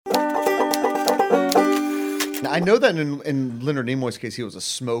Now, I know that in Leonard Nimoy's case, he was a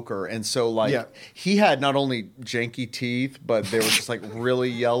smoker, and so like he had not only janky teeth, but they were just like really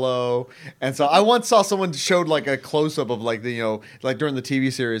yellow. And so I once saw someone showed like a close up of like like during the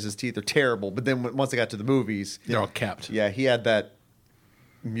TV series, his teeth are terrible, but then once they got to the movies, they're all capped. Yeah, he had that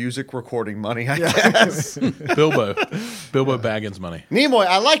music recording money, I guess. Bilbo Baggins money. Nimoy,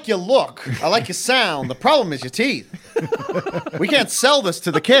 I like your look. I like your sound. The problem is your teeth. We can't sell this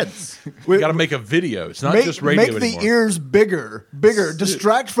to the kids. We got to make a video. It's not just radio anymore. Make the ears bigger.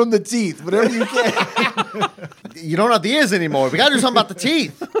 Distract from the teeth, whatever you can. You don't have the ears anymore. We got to do something about the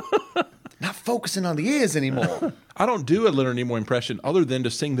teeth. Not focusing on the ears anymore. I don't do a Leonard Nimoy impression other than to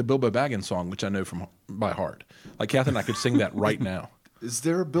sing the Bilbo Baggins song, which I know by heart. Like Catherine, I could sing that right now. Is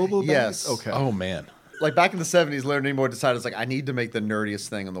there a Bilbo Baggins? Yes. Okay. Oh, man. Like back in the 70s, Leonard Nimoy decided, I need to make the nerdiest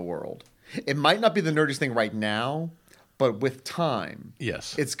thing in the world. It might not be the nerdiest thing right now, but with time,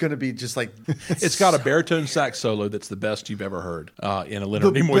 yes, it's going to be just like... It's got a baritone sax solo that's the best you've ever heard in a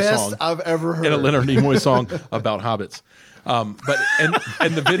Leonard Nimoy song. The best I've ever heard. In a Leonard Nimoy song about hobbits. But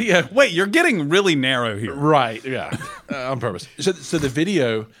and the video... Wait, you're getting really narrow here. Right, yeah, on purpose. So the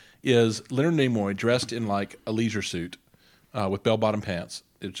video is Leonard Nimoy dressed in like a leisure suit with bell-bottom pants.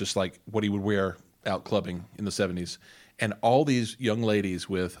 It's just like what he would wear out clubbing in the 70s. And all these young ladies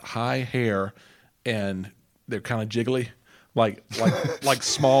with high hair and they're kind of jiggly, like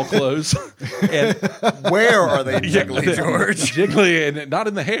small clothes. And where are they jiggly, George? Jiggly and not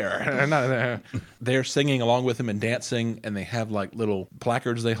in the hair. Not in the hair. They're singing along with him and dancing, and they have like little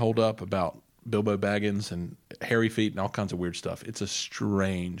placards they hold up about Bilbo Baggins and hairy feet and all kinds of weird stuff. It's a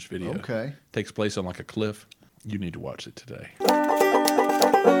strange video. Okay. Takes place on like a cliff. You need to watch it today.